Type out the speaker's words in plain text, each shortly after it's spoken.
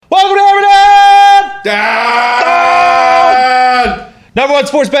Down! Number one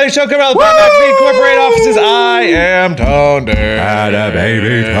sports betting show coming out of the Max Corporate offices. I am Tone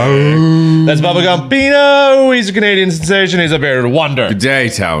Baby Tone. That's Bubba Gumpino. He's a Canadian sensation. He's a bearded wonder. Good day,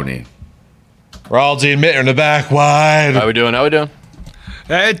 Tony. Ralston Mitter in the back wide. How we doing?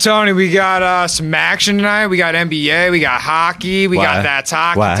 Hey, Tony, we got some action tonight. We got NBA, we got hockey, we got that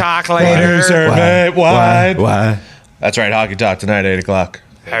talk later. Why? That's right, hockey talk tonight, 8 o'clock.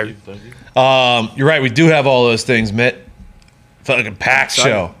 You're right, we do have all those things, Mitt. Fucking packed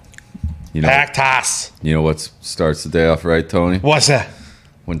show. Packed toss. You know what starts the day off right, Tony? What's that?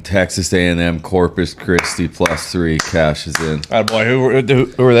 When Texas A&M Corpus Christi +3 cashes in. Oh boy, who are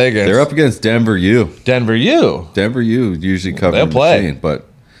they against? They're up against Denver U. Denver U Usually cover They'll the play. machine, but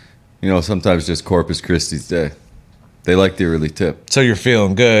sometimes just Corpus Christi's day. They like the early tip. So you're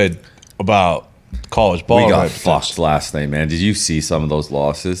feeling good about college ball? We got right? fucked last night, man. Did you see some of those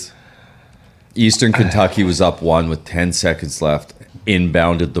losses? Eastern Kentucky was up 1 with 10 seconds left.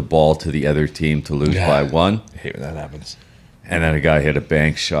 Inbounded the ball to the other team to lose by 1. I hate when that happens. And then a guy hit a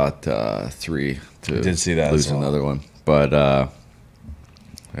bank shot 3 to did see that lose as well. another one. But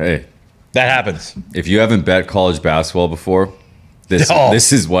hey, That happens. if you haven't bet college basketball before, this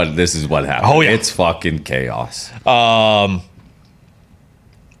is what happened. Oh, yeah. It's fucking chaos. I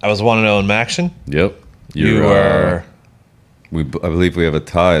was 1-0 in Maction. Yep. You were. I believe we have a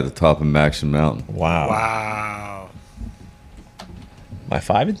tie at the top of Maction Mountain. Wow. Am I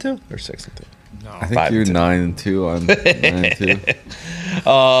 5-2 or 6-2? No. I think you're 9-2. I'm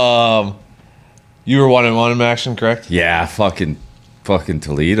 9-2. You were 1-1 in Maction, correct? Yeah, fucking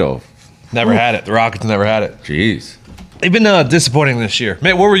Toledo. Never had it. The Rockets never had it. Jeez. They've been disappointing this year.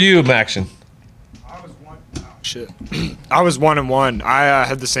 Man, where were you in Maction? Shit. I was 1-1. I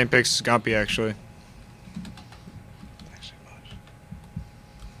had the same picks as Gumpy, actually.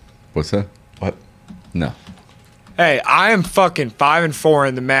 What's that? What? No. Hey, I am fucking 5-4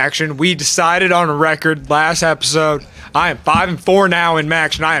 in the Maction. We decided on a record last episode. I am 5-4 now in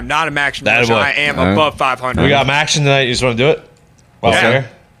Maction. I am not a Maction. That boy. I am All right. above 500. We got Maction tonight. You just want to do it? While Yeah. we're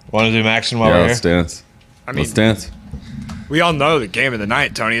here? Want to do Maction while Yeah, we're let's here? dance. I mean, Let's dance. we all know the game of the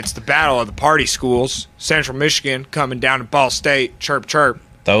night, Tony. It's the battle of the party schools. Central Michigan coming down to Ball State. Chirp, chirp.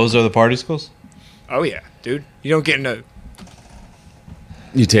 Those are the party schools? Oh, yeah, dude. You don't get no.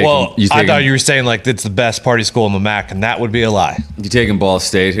 You take Well, you I taking, thought you were saying like it's the best party school in the MAC, and that would be a lie. you taking Ball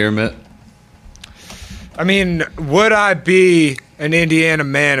State here, Mitt? I mean, would I be an Indiana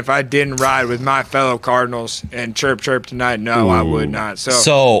man if I didn't ride with my fellow Cardinals and chirp, chirp tonight? No, I would not.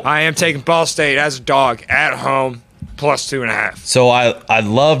 So I am taking Ball State as a dog at home +2.5. So I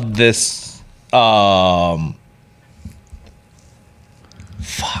loved this.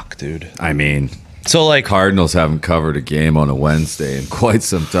 Fuck, dude. I mean, So like, Cardinals haven't covered a game on a Wednesday in quite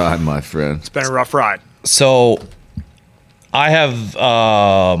some time, my friend. It's been a rough ride. so I have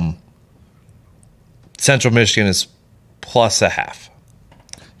Central Michigan is +0.5.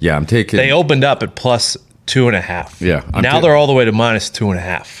 Yeah, I'm taking. They opened up at +2.5. Yeah, now they're all the way to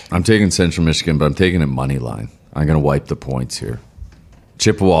 -2.5. I'm taking Central Michigan, but I'm taking it money line. I'm going to wipe the points here.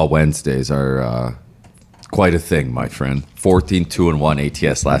 Chippewa Wednesdays are quite a thing, my friend. 14-2-1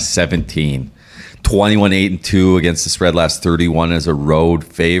 ATS last 17. 21-8-2 against the spread last 31 as a road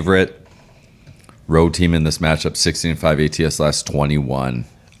favorite. Road team in this matchup 16-5 ATS last 21.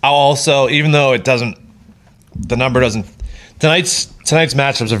 I'll also, even though it doesn't, the number doesn't. Tonight's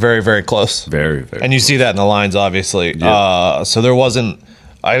matchups are very, very close. Very, very. And you see that in the lines, obviously. Yeah. So there wasn't.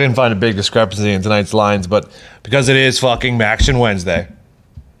 I didn't find a big discrepancy in tonight's lines, but because it is fucking Maction Wednesday,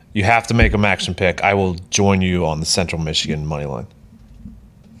 you have to make a Maction pick. I will join you on the Central Michigan money line.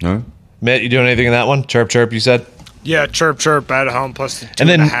 All right. Mitt, you doing anything in that one? Chirp, chirp, you said? Yeah, chirp, chirp at home +2.5. And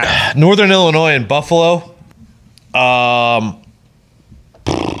then Northern Illinois and Buffalo. I'm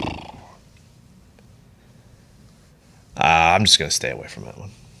just going to stay away from that one.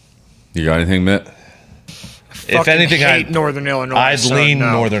 You got anything, Mitt? If anything, hate Northern Illinois. I'd so lean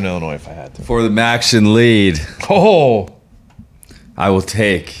no. Northern Illinois if I had to. For the Maction lead, Oh, I will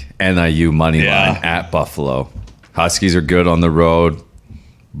take NIU money Yeah. line at Buffalo. Huskies are good on the road.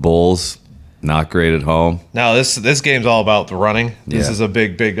 Bulls, not great at home. now this game's all about the running. This Yeah. is a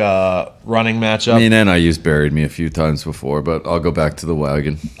big running matchup. I mean, NIU's buried me a few times before, but I'll go back to the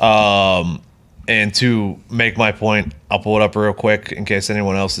wagon. And to make my point, I'll pull it up real quick in case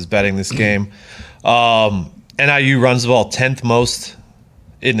anyone else is betting this game. NIU runs the ball 10th most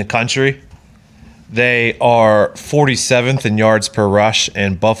in the country. They are 47th in yards per rush,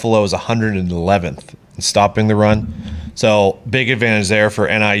 and Buffalo is 111th in stopping the run. So big advantage there for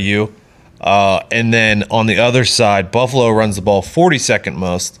NIU. And then on the other side, Buffalo runs the ball 42nd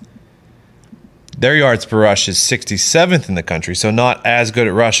most. Their yards per rush is 67th in the country, so not as good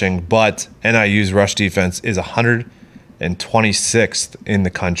at rushing, but NIU's rush defense is 126th in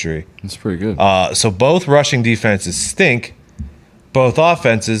the country. That's pretty good. So both rushing defenses stink. Both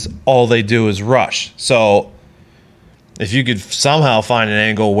offenses, all they do is rush. So if you could somehow find an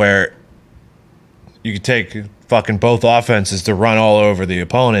angle where you could take fucking both offenses to run all over the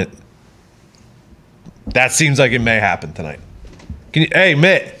opponent, that seems like it may happen tonight. Hey,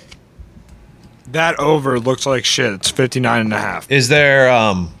 Mitt. That over looks like shit. It's 59.5. Is there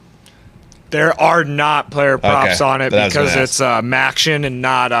There are not player props on it because it's Maction and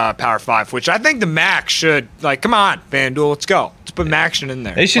not Power 5, which I think the Max should, like, come on, FanDuel, let's go. Let's put Maction in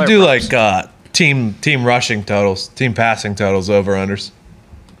there. They should do props. Like team rushing totals, team passing totals, over unders.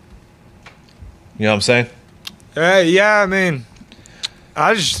 You know what I'm saying? Yeah, I mean,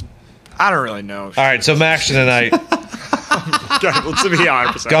 I don't really know. All right, so Maction tonight. Let's be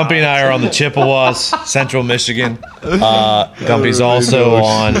 100%. Gumpy and I are on the Chippewas, Central Michigan. Gumpy's also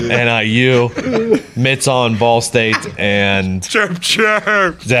on NIU. Mitt's on Ball State, and chirp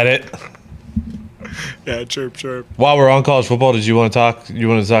chirp. Is that it? Yeah, chirp chirp. While we're on college football, did you want to talk? You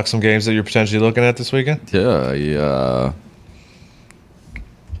want to talk some games that you're potentially looking at this weekend? Yeah.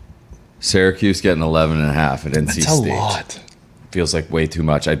 Syracuse getting 11.5 at NC State. That's a lot. Feels like way too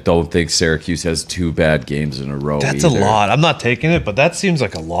much. I don't think Syracuse has 2 bad games in a row. That's either. a lot. I'm not taking it, but that seems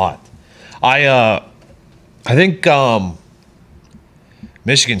like a lot. I think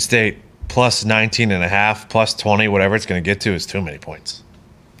Michigan State plus 19.5, plus 20, whatever it's going to get to, is too many points.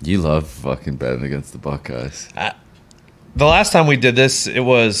 You love fucking betting against the Buckeyes. The last time we did this, I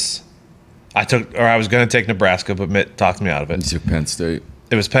was going to take Nebraska, but Mitt talked me out of it. You took Penn State.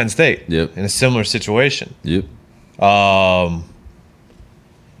 It was Penn State. Yep. In a similar situation. Yep.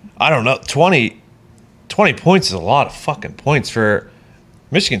 I don't know. 20 points is a lot of fucking points for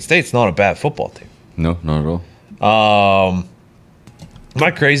Michigan State's not a bad football team. No, not at all. Am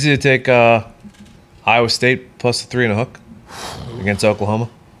I crazy to take Iowa State plus the 3 and a hook against Oklahoma?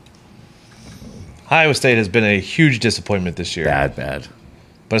 Iowa State has been a huge disappointment this year. Bad.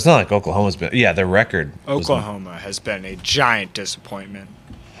 But it's not like Oklahoma's been. Yeah, their record. Oklahoma has been a giant disappointment.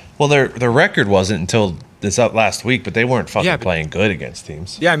 Well, their record wasn't until this up last week, but they weren't fucking playing good against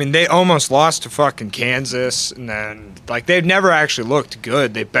teams. Yeah, I mean, they almost lost to fucking Kansas, and then, like, they've never actually looked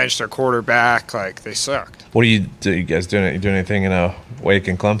good. They benched their quarterback. Like, they sucked. What do you guys doing? You doing anything in Wake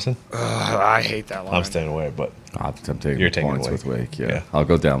and Clemson? I hate that line. I'm staying away, but I'm taking points with Wake. Yeah, I'll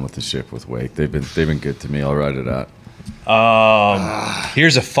go down with the ship with Wake. They've been good to me. I'll ride it out.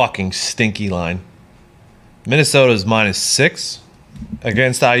 Here's a fucking stinky line. Minnesota's -6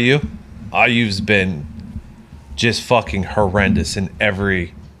 against IU. IU's been just fucking horrendous in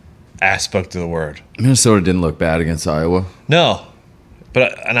every aspect of the word. Minnesota didn't look bad against Iowa. No.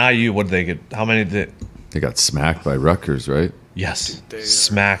 But an IU, what did they get? How many did they got smacked by Rutgers, right? Yes.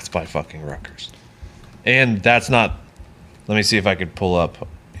 Smacked by fucking Rutgers. And that's not... Let me see if I could pull up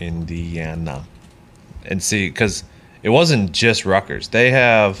Indiana and see, because it wasn't just Rutgers. They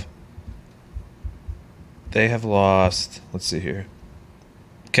have lost... Let's see here.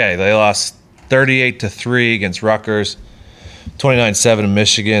 Okay, they lost 38-3 against Rutgers, 29-7 in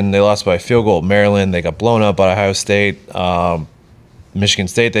Michigan. They lost by a field goal at Maryland. They got blown up by Ohio State. Michigan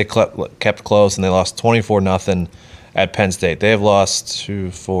State, they kept close, and they lost 24-0 at Penn State. They have lost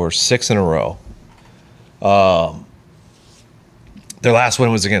 6 in a row. Their last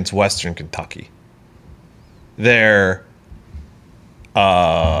win was against Western Kentucky. They're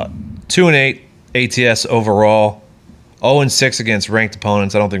 2-8 ATS overall. 0-6 against ranked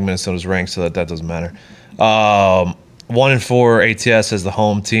opponents. I don't think Minnesota's ranked, so that doesn't matter. 1-4 ATS as the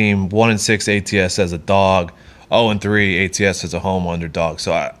home team. 1-6 ATS as a dog. 0-3 ATS as a home underdog.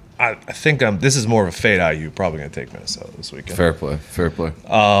 So I think this is more of a fade IU. Probably going to take Minnesota this weekend. Fair play.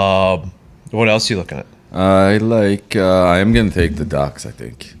 What else are you looking at? I am going to take the Ducks, I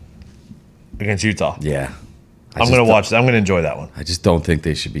think. Against Utah? Yeah. I'm going to watch that. I'm going to enjoy that one. I just don't think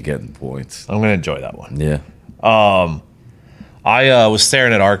they should be getting points. I'm going to enjoy that one. Yeah. I was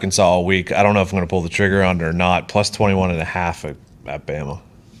staring at Arkansas all week. I don't know if I'm going to pull the trigger on it or not. Plus 21.5 at Bama.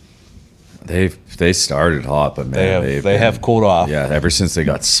 They started hot, but man, they have cooled off. Yeah, ever since they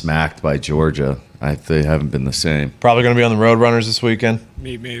got smacked by Georgia, they haven't been the same. Probably going to be on the Roadrunners this weekend.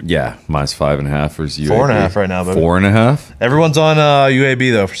 Me. Yeah, -5.5 versus UAB. 4.5 right now, baby. 4.5. Everyone's on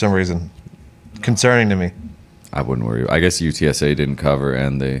UAB though for some reason. Concerning to me. I wouldn't worry. I guess UTSA didn't cover,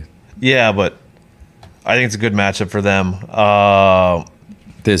 and they. Yeah, but I think it's a good matchup for them.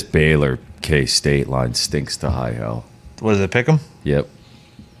 This Baylor K-State line stinks to high hell. What does it, pick them? Yep.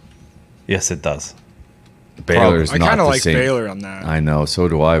 Yes, it does. Baylor's I not kind the of like same. Baylor on that. I know, so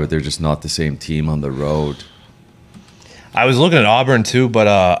do I, but they're just not the same team on the road. I was looking at Auburn too, but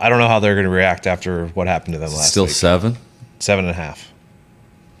I don't know how they're going to react after what happened to them last Still week. 7?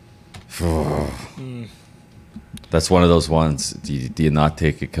 7.5. That's one of those ones. Do you not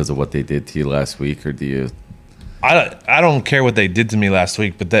take it because of what they did to you last week, or do you? I don't care what they did to me last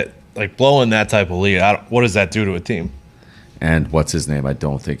week, but that like blowing that type of lead, what does that do to a team? And what's his name? I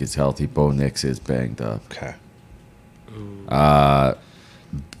don't think it's healthy. Bo Nix is banged up. Okay.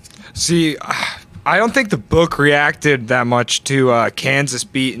 See, I don't think the book reacted that much to Kansas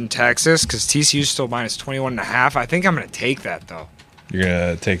beating Texas because TCU's still minus 21.5. I think I'm going to take that, though. You're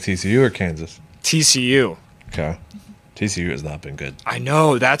going to take TCU or Kansas? TCU. Okay. TCU has not been good. I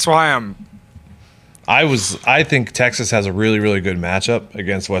know. That's why I'm... I think Texas has a really, really good matchup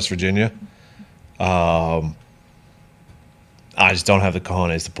against West Virginia. I just don't have the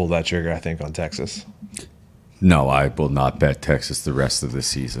cojones to pull that trigger, I think, on Texas. No, I will not bet Texas the rest of the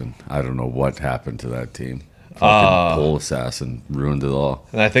season. I don't know what happened to that team. Fucking pole assassin ruined it all.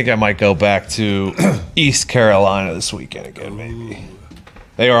 And I think I might go back to East Carolina this weekend again, maybe.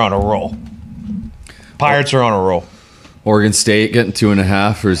 They are on a roll. Pirates are on a roll. Oregon State getting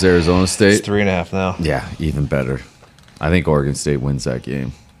 2.5, or is Arizona State? It's 3.5 now. Yeah, even better. I think Oregon State wins that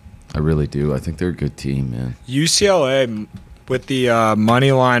game. I really do. I think they're a good team, man. UCLA with the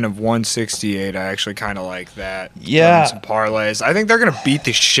money line of 168, I actually kind of like that. Yeah. Some parlays. I think they're going to beat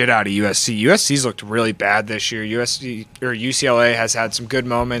the shit out of USC. USC's looked really bad this year. UCLA has had some good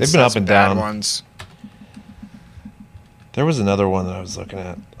moments. They've been up and down. Ones. There was another one that I was looking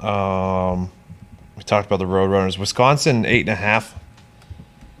at. We talked about the Roadrunners. Wisconsin, 8.5.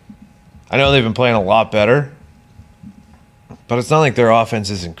 I know they've been playing a lot better, but it's not like their offense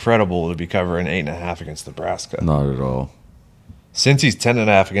is incredible to be covering 8.5 against Nebraska. Not at all. Cincy's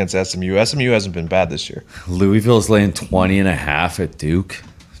 10.5 against SMU. SMU hasn't been bad this year. Louisville's laying 20.5 at Duke.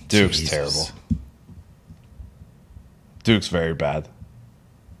 Duke's Jesus. terrible. Duke's very bad.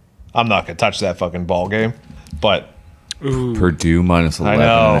 I'm not going to touch that fucking ball game, but... Ooh. Purdue minus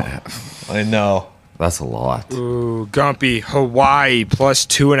 11.5. I know. That's a lot. Ooh, Gumpy, Hawaii plus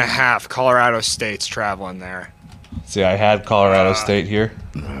 2.5. Colorado State's traveling there. See, I had Colorado State here.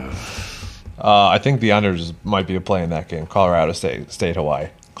 I think the unders might be a play in that game. Colorado State, Hawaii.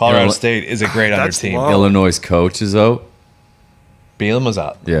 Colorado State is a great under team. low. Illinois' coach is out. Bielema was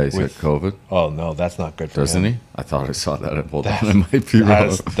out. Yeah, he's got COVID. Oh, no, that's not good for Doesn't him. he? I thought I saw that. Hold on, I might be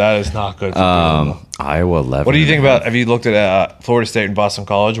That wrong. is not good for Bielema. Iowa 11. What do you think about, have you looked at Florida State and Boston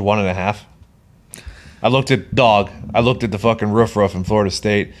College, 1.5? I looked at the fucking roof in Florida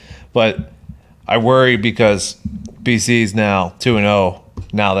State, but I worry because BC's now 2-0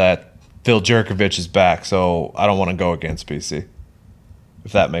 now that Phil Jerkovich is back, so I don't want to go against BC,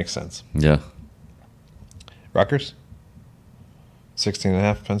 if that makes sense. Yeah. Rutgers?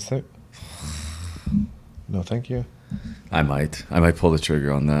 16.5 Penn State? No, thank you. I might pull the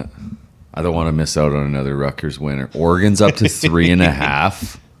trigger on that. I don't want to miss out on another Rutgers winner. Oregon's up to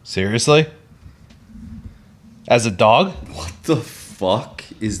 3.5. Seriously? As a dog? What the fuck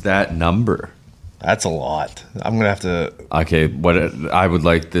is that number? That's a lot. I'm going to have to... Okay, I would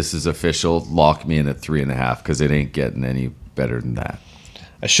like, this is official, lock me in at 3.5 because it ain't getting any better than that.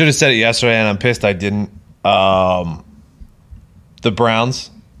 I should have said it yesterday, and I'm pissed I didn't. The Browns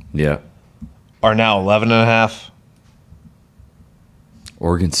Yeah. are now 11.5.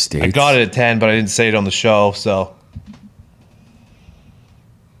 Oregon State. I got it at 10, but I didn't say it on the show, so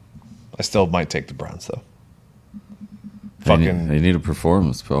I still might take the Browns, though. They need a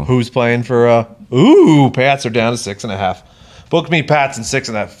performance, Phil. Who's playing for... Pats are down to 6.5. Book me Pats and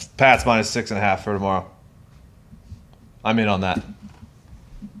 6.5. Pats minus 6.5 for tomorrow. I'm in on that.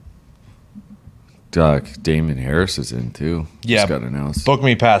 Damon Harris is in, too. Yeah. Just got announced. Book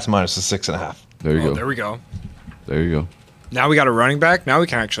me Pats minus the 6.5. There you go. There we go. There you go. Now we got a running back. Now we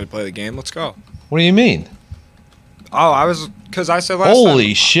can actually play the game. Let's go. What do you mean? Oh, because I said last time.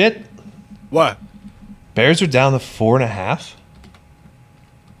 Holy shit. What? Bears are down to 4.5.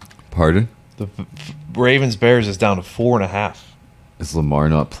 Pardon? The Ravens Bears is down to 4.5. Is Lamar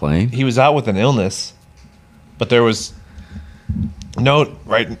not playing? He was out with an illness, but there was no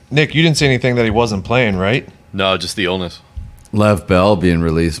right. Nick, you didn't say anything that he wasn't playing, right? No, just the illness. Lev Bell being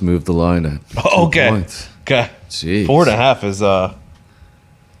released moved the line to 2 Okay. points. Okay. Jeez. 4.5 is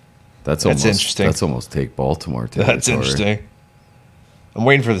That's almost interesting. That's almost take Baltimore territory. that's interesting. I'm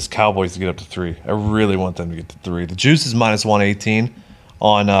waiting for this Cowboys to get up to 3. I really want them to get to 3. The juice is minus 118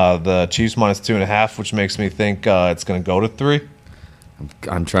 on the Chiefs minus 2.5, which makes me think it's going to go to 3.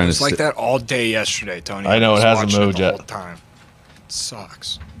 I'm trying It's to like that all day yesterday, Tony. I know, it was hasn't watching moved the yet. whole time. It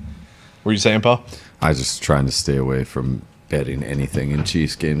sucks. What were you saying, Paul? I just trying to stay away from betting anything in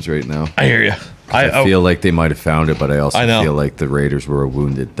Chiefs games right now. I hear you. I feel like they might have found it, but I also feel like the Raiders were a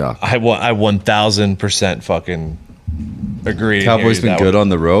wounded duck. I 1000% fucking agree. Cowboys been good on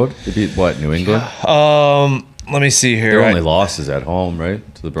the road. They beat what, New England? Let me see here. Their only loss is at home, right,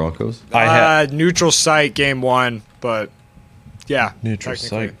 to the Broncos. Neutral site game 1, but yeah, neutral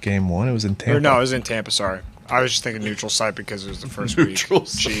site game 1. It was in Tampa. Or no, it was in Tampa. Sorry. I was just thinking neutral site because it was the first week.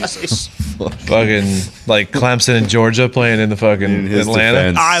 Jesus. Fucking like Clemson and Georgia playing in the fucking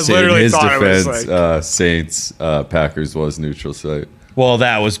Atlanta. I literally thought it was like Saints Packers was neutral site. Well,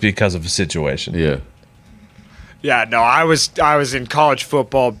 that was because of a situation. Yeah. Yeah, no, I was in college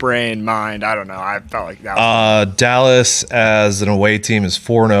football brain mind. I don't know. I felt like that was Dallas as an away team is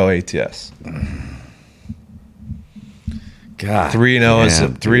 4-0 ATS. God.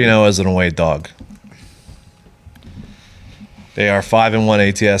 3-0 as an away dog. They are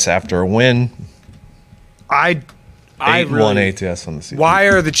 5-1 ATS after a win. 8-1 ATS on the season. Why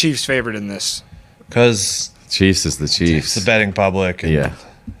are the Chiefs favored in this? Because Chiefs is the Chiefs. It's the betting public. And yeah.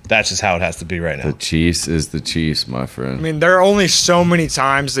 That's just how it has to be right now. The Chiefs is the Chiefs, my friend. I mean, there are only so many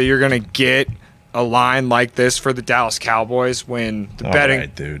times that you're going to get a line like this for the Dallas Cowboys when the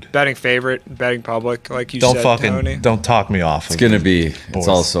betting favorite, betting public, like you said, Tony. Don't talk me off. It's going to be, boys. It's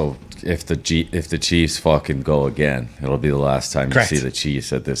also, if the Chiefs fucking go again, it'll be the last time you see the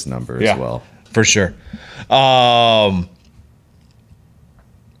Chiefs at this number as well. For sure.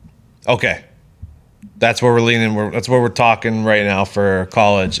 Okay. That's where we're leaning. That's where we're talking right now for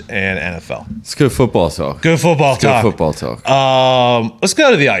college and NFL. It's good football talk. Good football talk. Good football talk. Let's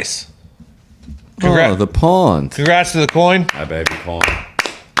go to the ice. The pond. Congrats to the coin. Hi, baby, pond.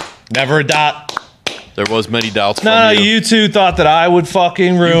 Never a dot. There was many doubts. No, you two thought that I would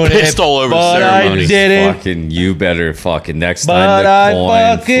fucking ruin it. Pissed all over the ceremony. I didn't. Fucking, you better fucking next time the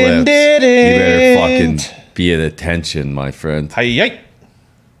coin flips. Didn't. You better fucking be at attention, my friend. Hi-yay.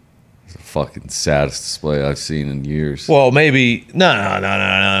 Fucking saddest display I've seen in years. Well, maybe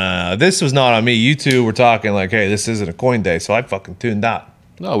no. This was not on me. You two were talking like, "Hey, this isn't a coin day," so I fucking tuned out.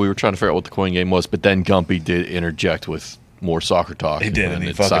 No, we were trying to figure out what the coin game was, but then Gumpy did interject with more soccer talk. He did, and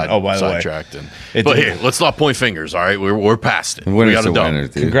he fucking sidetracked. But here, let's not point fingers. All right, we're past it. We got a winner,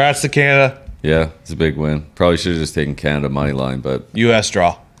 dude. Congrats to Canada. Yeah, it's a big win. Probably should have just taken Canada money line, but U.S.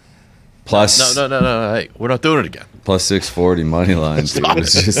 draw. Plus, no. Hey, we're not doing it again. Plus 640 money line. Stop it.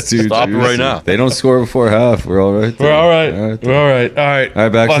 Just too Stop it right now. They don't score before half. We're all right. We're all right. All right.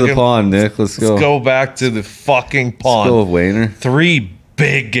 Back to the pond, Nick. Let's go. Let's go back to the fucking pond. Let's go, Wayner. 3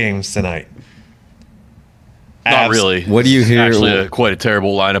 big games tonight. Not really. What do you hear? Actually, quite a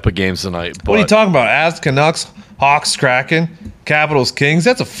terrible lineup of games tonight. But what are you talking about? Avs, Canucks, Hawks, Kraken, Capitals, Kings.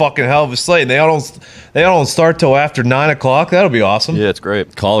 That's a fucking hell of a slate. And they all don't start till after 9 o'clock. That'll be awesome. Yeah, it's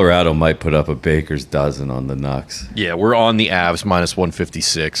great. Colorado might put up a baker's dozen on the Nucks. Yeah, we're on the Avs minus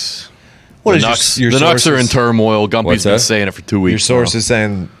 156. What the is Nucks, your the Nucks are in turmoil. Gumpy's been saying it for 2 weeks. Your source is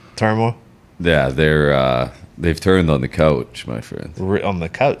saying turmoil? Yeah, they've turned on the coach, my friend. On the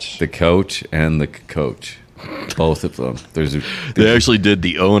couch. The coach and the coach. Both of them. They actually did.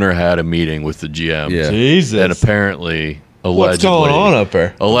 The owner had a meeting with the GM. Yeah. Jesus. And apparently, allegedly, what's going on up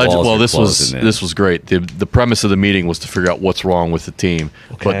there? Well, this was great. The premise of the meeting was to figure out what's wrong with the team,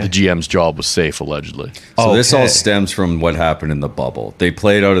 but the GM's job was safe, allegedly. So this all stems from what happened in the bubble. They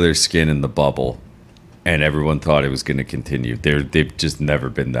played out of their skin in the bubble, and everyone thought it was going to continue. They've just never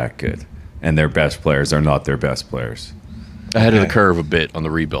been that good, and their best players are not their best players. Ahead of the curve a bit on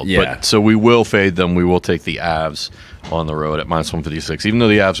the rebuild. Yeah. But, so we will fade them. We will take the Avs on the road at minus 156. Even though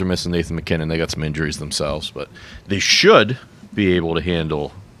the Avs are missing Nathan McKinnon, they got some injuries themselves. But they should be able to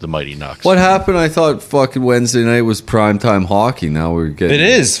handle the mighty Nucks. What happened? I thought fucking Wednesday night was primetime hockey. Now we're getting... It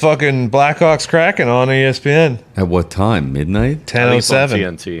is. Fucking Blackhawks Kraken on ESPN. At what time? Midnight? 10:07.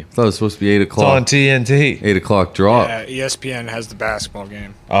 TNT. I thought it was supposed to be 8 o'clock. It's on TNT. 8 o'clock drop. Yeah, ESPN has the basketball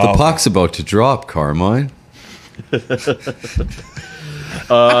game. The puck's about to drop, Carmine. This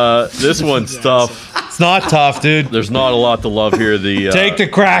one's tough. It's not tough, dude. There's not a lot to love here. Take the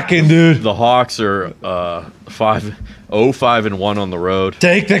Kraken, dude. The Hawks are 5-1 on the road.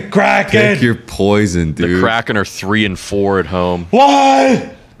 Take the Kraken. Take your poison, dude. The Kraken are 3-4 at home.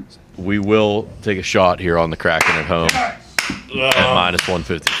 Why? We will take a shot here on the Kraken at home at minus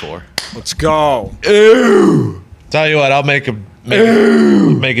 154. Let's go. Ew. Tell you what, I'll make a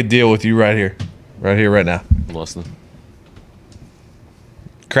deal with you right here, right now. I'm listening.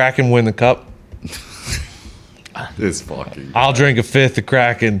 Kraken win the cup. This fucking. I'll drink a fifth of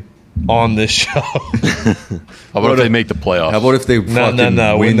Kraken on this show. How about if they make the playoffs? How about if they win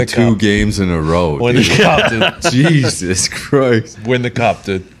the 2 games in a row? Win the cup, dude. Jesus Christ. Win the cup,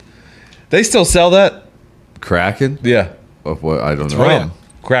 dude. They still sell that? Kraken? Yeah. Of what? I don't know. Rum.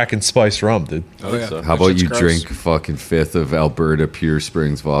 Kraken spiced rum, dude. Oh yeah. So. How about you gross. drink fucking fifth of Alberta Pure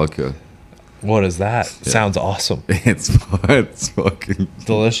Springs vodka? What is that? Sounds awesome. It's fucking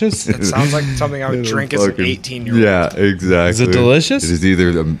Delicious? It sounds like something I would drink as an fucking- 18-year-old. Yeah, exactly. Is it delicious? It is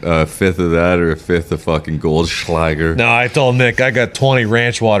either a fifth of that or a fifth of fucking Goldschlager. No, I told Nick I got 20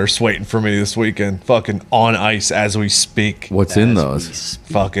 ranch waters waiting for me this weekend. Fucking on ice as we speak. What's in those?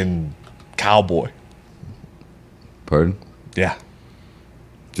 Fucking cowboy. Pardon? Yeah.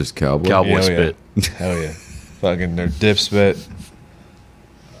 Just cowboy? Cowboy Hell spit. Yeah. Hell yeah. Fucking their dip spit.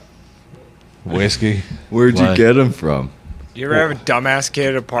 Whiskey. Where'd you Why? get them from? You ever have a dumbass kid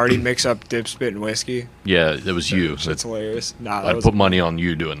at a party mix up dip spit and whiskey? Yeah, it was you. That's hilarious. Nah, I that was put money on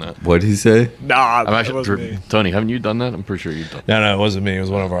you doing that. What'd he say? nah. I'm That actually wasn't me. Tony. Haven't you done that? I'm pretty sure you've done. No, it wasn't me. It was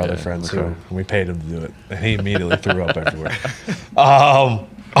one of our other Yeah, friends okay. who we paid him to do it. And he immediately threw up everywhere. All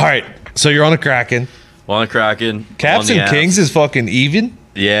right. So you're on the Kraken. On the Kraken. Caps on the and Avs. Kings is fucking even.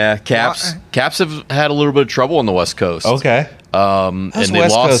 Yeah, Caps. Caps have had a little bit of trouble on the West Coast. Okay. And Those they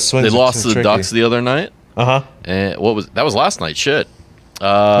West Coast lost. swings They are lost to the tricky. Ducks the other night. Uh-huh. And that was last night. Shit.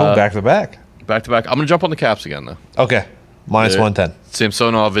 Back to back. Back to back. I'm gonna jump on the Caps again though. Okay. Minus Yeah. 110.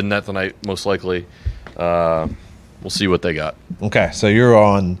 Samsonov in net tonight, most likely. We'll see what they got. Okay. So you're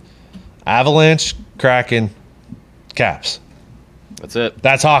on Avalanche, Kraken, Caps. That's it.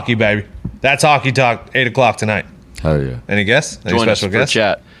 That's hockey, baby. That's hockey talk. 8 o'clock tonight. Hell yeah. Any guess? Any Join us special for guess?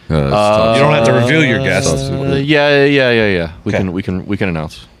 chat. You don't have to reveal your guess. Yeah. We Okay. can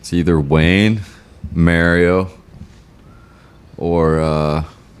announce. It's either Wayne, Mario, or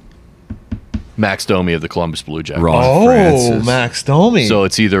Max Domi of the Columbus Blue Jackets. Ron Oh, Francis. Max Domi. So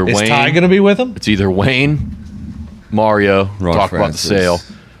it's either is Wayne. Ty going to be with him? It's either Wayne, Mario, Ron talk Francis. about the sale,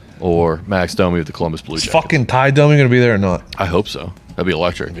 or Max Domi of the Columbus Blue Is Jackets. fucking Ty Domi going to be there or not? I hope so. That'd be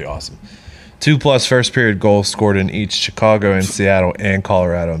electric. That'd be awesome. 2+ first period goals scored in each Chicago and Seattle and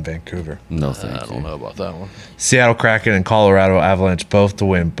Colorado and Vancouver. No, thank I don't you. know about that one. Seattle Kraken and Colorado Avalanche both to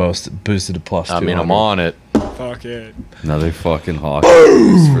win, boosted to plus 200. I mean, I'm on it. Fuck it. Another fucking hockey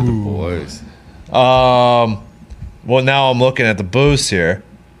news for the boys. Well, now I'm looking at the boost here.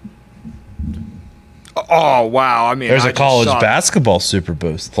 Oh wow. I mean, There's I a just college saw- basketball super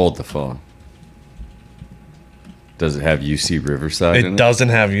boost. Hold the phone. Does it have UC Riverside in It it? doesn't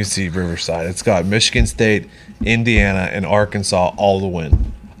have UC Riverside. It's got Michigan State, Indiana, and Arkansas all to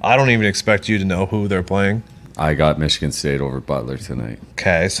win. I don't even expect you to know who they're playing. I got Michigan State over Butler tonight.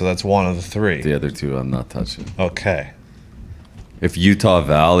 Okay, so that's one of the three. The other two I'm not touching. Okay. If Utah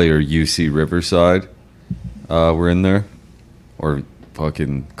Valley or UC Riverside were in there, or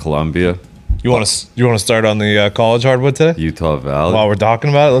fucking Columbia, You want to start on the college hardwood today? Utah Valley. While we're talking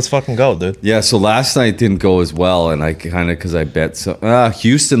about it, let's fucking go, dude. Yeah, so last night didn't go as well, and I kind of, because I bet some.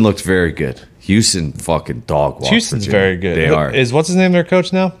 Houston looked very good. Houston fucking dog walked Houston's Virginia. very good. They are. Is what's his name their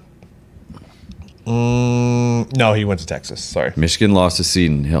coach now? No, he went to Texas. Sorry. Michigan lost to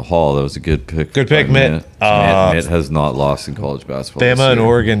Seton Hall. That was a good pick. Good pick, by Mitt. Mitt has not lost in college basketball. this Bama and year.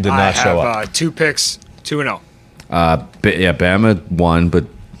 Oregon did I not have show up. 2 picks, 2-0. Yeah, Bama won, but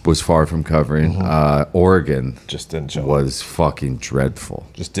was far from covering. Mm-hmm. Oregon Just didn't show up. was fucking dreadful.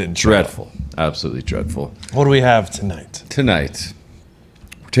 Just didn't show up. Dreadful. Absolutely dreadful. What do we have tonight? Tonight,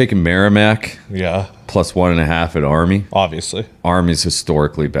 we're taking Merrimack Yeah, plus 1.5 at Army. obviously. Army's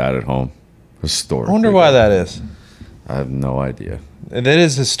historically bad at home. I Historically. wonder why that is. I have no idea. That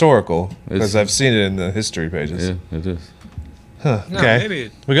is historical because It's- I've seen it in the history pages. Yeah, it is. No, Okay,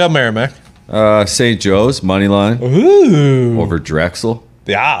 maybe. we got Merrimack. St. Joe's money line Ooh, over Drexel.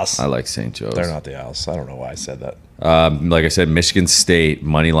 the Owls. I like St. Joe's. They're not the Owls. I don't know why I said that. Like I said, Michigan State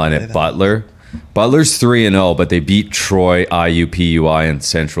money line at Butler. Butler's 3-0, but they beat Troy, IUPUI, and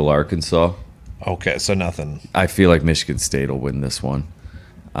Central Arkansas. Okay, so nothing. I feel like Michigan State will win this one.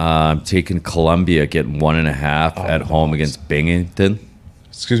 Taking Columbia, getting 1.5 at home against Binghamton.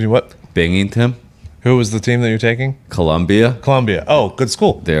 Excuse me, what? Binghamton, Who was the team that you're taking? Columbia. Columbia. Oh, good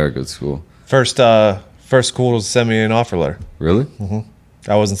school. They are a good school. First school to send me an offer letter. Really?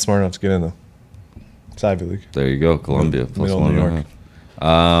 I wasn't smart enough to get in though. It's Ivy League. There you go, Columbia plus Middle New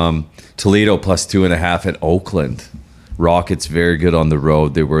 1.5. Toledo plus 2.5 at Oakland. Rockets very good on the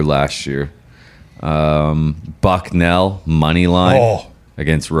road. They were last year. Bucknell money line Oh.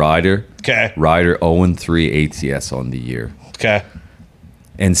 against Ryder. Okay. Ryder 0-3 ATS on the year. Okay.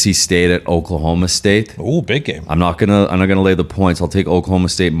 NC State at Oklahoma State. Ooh, big game. I'm not gonna lay the points. I'll take Oklahoma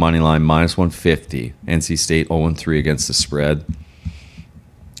State money line minus 150. NC State 0-3 against the spread.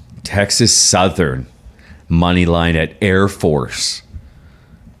 Texas Southern money line at Air Force.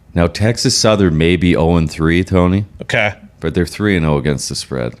 Now Texas Southern may be 0-3, Tony, Okay. but they're 3-0 against the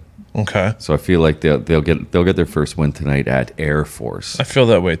spread. Okay. So I feel like they'll get their first win tonight at Air Force. I feel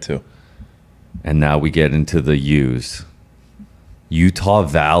that way too. And now we get into the U's. Utah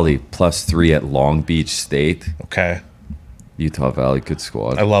Valley +3 at Long Beach State. Okay. Utah Valley, good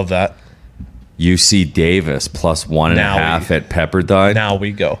squad. I love that. UC Davis +1.5 at Pepperdine. Now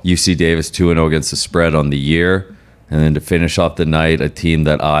we go. UC Davis 2-0 against the spread on the year. And then to finish off the night, a team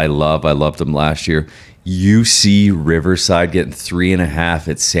that I loved them last year, UC Riverside getting 3.5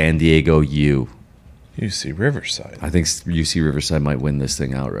 at San Diego U. UC Riverside. I think UC Riverside might win this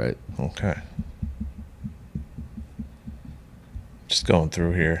thing outright. Okay. Just going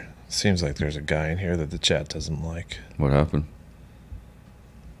through here. Seems like there's a guy in here that the chat doesn't like. What happened?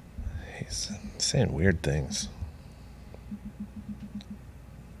 He's saying weird things.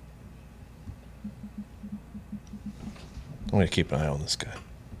 I'm going to keep an eye on this guy.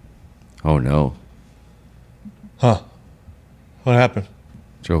 Oh, no. Huh. What happened?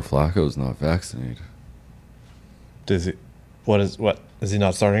 Joe Flacco's not vaccinated. Does he? What? Is he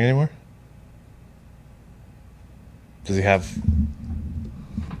not starting anymore? Does he have?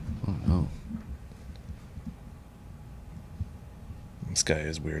 Oh, no. This guy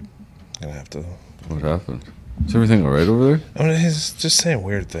is weird. I'm going to have to. What happened? Is everything all right over there? I mean, he's just saying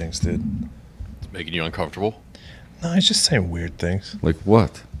weird things, dude. It's making you uncomfortable. No, he's just saying weird things. Like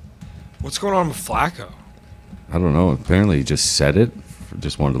what? What's going on with Flacco? I don't know. Apparently he just said it.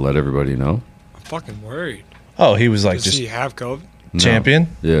 Just wanted to let everybody know. I'm fucking worried. Oh, he was like Does just he have COVID? No.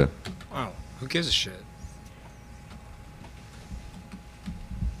 champion. Yeah. Wow. Who gives a shit?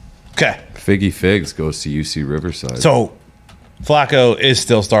 Okay, Figgy Figs goes to UC Riverside. so Flacco is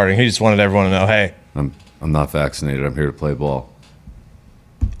still starting. He just wanted everyone to know, hey, I'm not vaccinated. I'm here to play ball.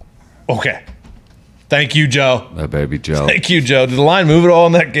 okay. Thank you, Joe. That baby Joe. Thank you, Joe. Did the line move at all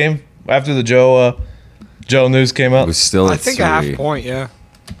in that game after the Joe news came It out? was still at I think 3. a half point, yeah.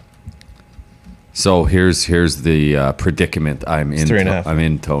 So here's the predicament I'm in. 3.5. I'm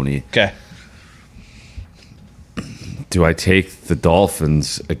in, Tony. Okay. Do I take the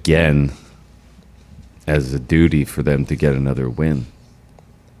Dolphins again as a duty for them to get another win?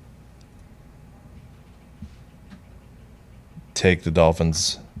 Take the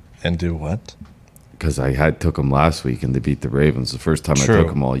Dolphins and do what? Because I took them last week and they beat the Ravens. The first time True. I took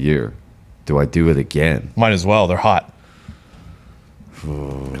them all year. Do I do it again? Might as well. They're hot.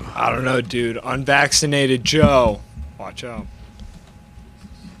 I don't know, dude. Unvaccinated Joe. Watch out.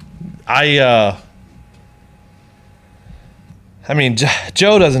 I mean,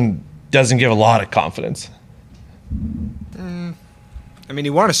 Joe doesn't give a lot of confidence. I mean, he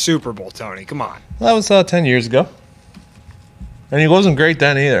won a Super Bowl, Tony. Come on. That was 10 years ago. And he wasn't great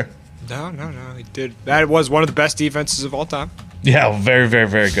then either. No. He did. That was one of the best defenses of all time. Yeah, very, very,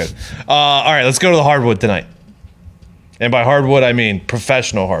 very good. All right, let's go to the hardwood tonight. And by hardwood, I mean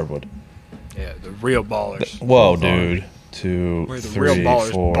professional hardwood. Yeah, the real ballers. Whoa, dude. 2, Where the real 3,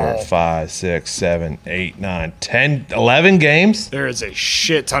 ballers 4, ball. 5, 6, 7, 8, 9, 10, 11 games. There is a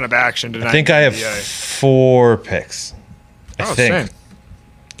shit ton of action tonight. I think I have Yeah. 4 picks. I Oh, think. same.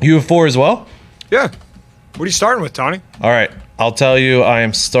 You have 4 as well? Yeah. What are you starting with, Tony? All right. I'll tell you, I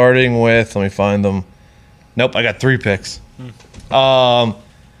am starting with, let me find them. Nope, I got 3 picks.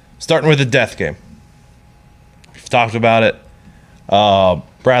 Starting with the death game. We've talked about it.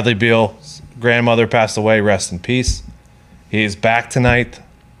 Bradley Beal's grandmother passed away. Rest in peace. He is back tonight.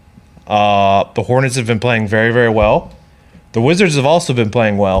 The Hornets have been playing very, very well. The Wizards have also been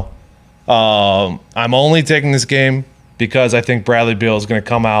playing well. I'm only taking this game because I think Bradley Beal is going to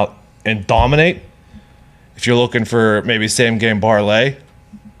come out and dominate. If you're looking for maybe same game parlay,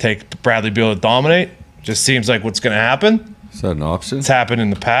 take Bradley Beal to dominate. Just seems like what's going to happen. Is that an option? It's happened in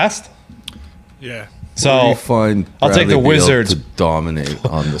the past. Yeah. Where do So you find I'll take the Bradley Beal Wizards. to dominate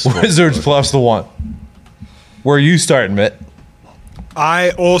on the scoreboard? Wizards plus the 1. Where are you starting, Mitt?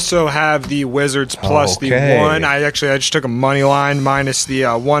 I also have the Wizards plus Okay. the 1. I just took a money line minus the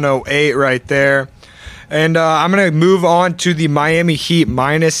 108 right there. And I'm going to move on to the Miami Heat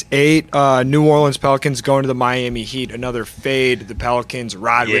 -8. New Orleans Pelicans going to the Miami Heat. Another fade. The Pelicans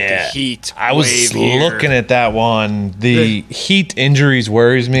ride with the Heat. I was wave here. looking at that one. The Heat injuries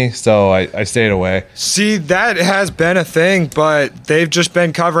worries me, so I stayed away. See, that has been a thing, but they've just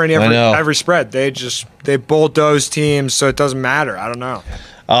been covering know. every spread. They bulldoze teams, so it doesn't matter. I don't know.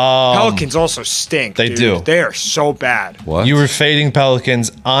 Pelicans also stink. they dude. do. They are so bad. What? You were fading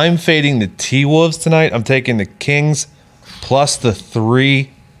Pelicans. I'm fading the T-Wolves tonight. I'm taking the Kings plus the 3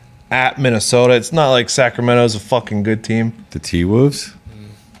 at Minnesota. It's not like Sacramento's a fucking good team, the T-Wolves?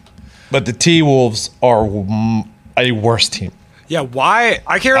 but the T-Wolves are a worse team. Yeah, why?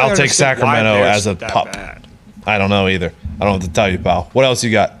 I can't really I'll take understand why Sacramento they're as a that pup. bad. I don't know either. I don't know what to tell you, pal. What else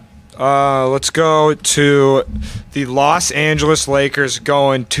you got? Let's go to the Los Angeles Lakers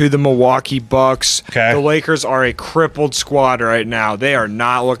going to the Milwaukee Bucks. Okay. The Lakers are a crippled squad right now. They are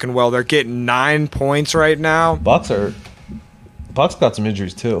not looking well. They're getting 9 points right now. Bucks got some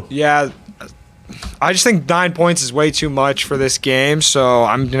injuries too. Yeah. I just think 9 points is way too much for this game, so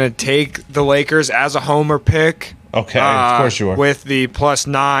I'm going to take the Lakers as a homer pick. Okay, of course you are. With the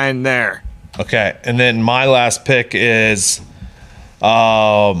 +9 there. Okay, and then my last pick is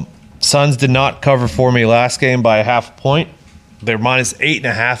Suns did not cover for me last game by a half point. They're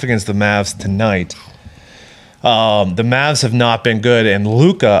 -8.5 against the Mavs tonight. The Mavs have not been good, and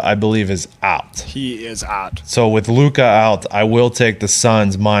Luka, I believe, is out. He is out. So with Luka out, I will take the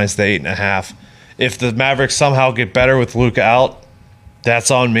Suns minus the 8.5. If the Mavericks somehow get better with Luka out, that's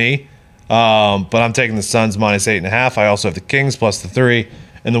on me. But I'm taking the Suns minus 8.5. I also have the Kings plus the 3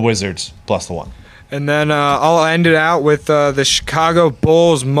 and the Wizards plus the 1. And then I'll end it out with the Chicago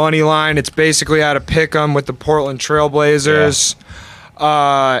Bulls money line. It's basically how to pick them with the Portland Trailblazers.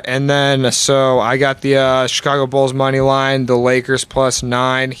 Yeah. And then so I got the Chicago Bulls money line, the Lakers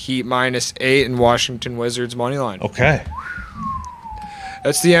 +9, Heat -8, and Washington Wizards money line. Okay.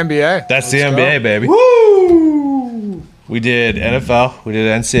 That's the NBA. Let's the NBA, baby. Woo! We did NFL. We did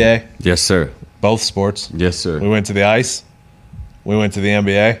NCAA. Yes, sir. Both sports. Yes, sir. We went to the ice. We went to the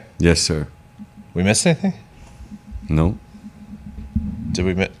NBA. Yes, sir. We missed anything? No. Did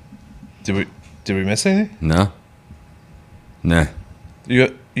we miss anything? No. Nah.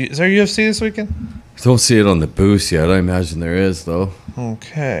 Is there UFC this weekend? Don't see it on the boost yet. I imagine there is, though.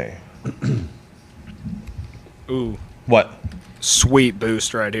 Okay. Ooh. What? Sweet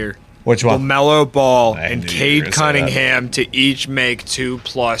boost right here. Which one? LaMelo Ball I and knew you were Cade gonna say Cunningham to each make 2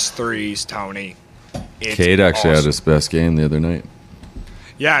 +3s, Tony. It's Cade actually had awesome. his best game the other night.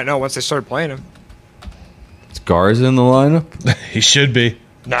 Yeah, I know. Once they started playing him. Is Garza in the lineup? He should be.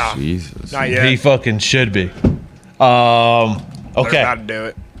 No. Jesus. Not yet. He fucking should be. They're Okay. about to do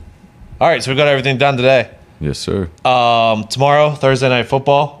it. All right, so we got everything done today. Yes, sir. Tomorrow, Thursday Night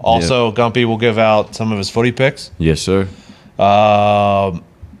Football. Also, Gumpy will give out some of his footy picks. Yes, sir.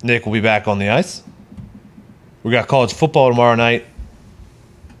 Nick will be back on the ice. We got college football tomorrow night.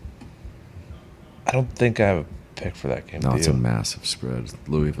 I don't think I have a pick for that game. No, do it's you? a massive spread.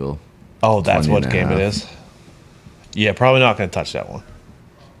 Louisville. Oh, that's 20 what and a game it half. is. Yeah, probably not going to touch that one.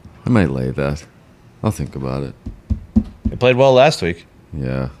 I might lay that. I'll think about it. They played well last week.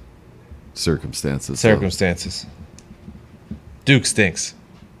 Yeah. Circumstances. Circumstances. Duke stinks.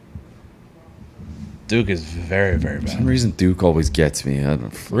 Duke is very, very For some bad. reason, Duke always gets me. I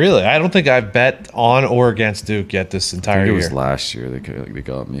don't Really? I don't think I've bet on or against Duke yet this I entire think it year. was last year they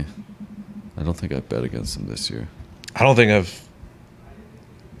got me. I don't think I bet against them this year. I don't think I've.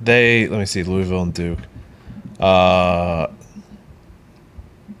 Let me see, Louisville and Duke.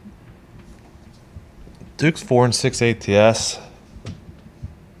 Duke's 4-6 ATS.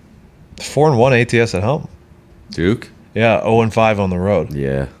 4-1 ATS at home. Duke? Yeah, 0-5 on the road.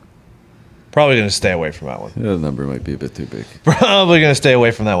 Yeah. Probably going to stay away from that one. Yeah, the number might be a bit too big. Probably going to stay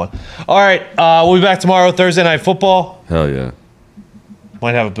away from that one. All right, we'll be back tomorrow, Thursday Night Football. Hell yeah.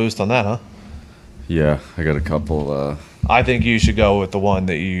 Might have a boost on that, huh? Yeah, I got a couple. I think you should go with the one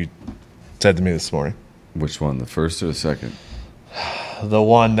that you said to me this morning. Which one? The first or the second? The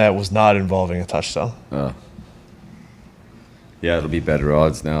one that was not involving a touchdown. Oh. Yeah, it'll be better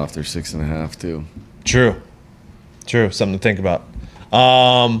odds now if they're 6.5 too. True. Something to think about.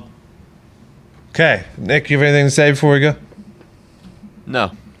 Okay, Nick, you have anything to say before we go?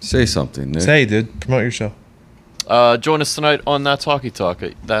 No. Say something, Nick. Say, dude. Promote your show. Join us tonight on That's Hockey Talk.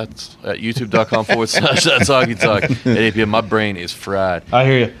 That's at youtube.com/That's Hockey Talk at 8 p.m. My brain is fried. I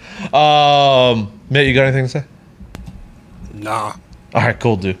hear you. Mitt, you got anything to say? Nah. All right,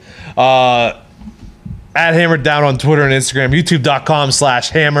 cool, dude. At Hammer Down on Twitter and Instagram,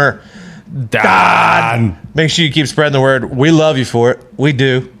 youtube.com/Hammer Down. Make sure you keep spreading the word. We love you for it. We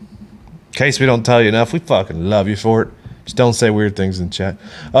do. In case we don't tell you enough, we fucking love you for it. Just don't say weird things in chat.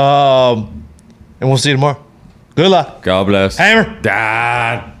 And we'll see you tomorrow. Good luck. God bless. Hammer.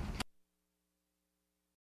 Dad.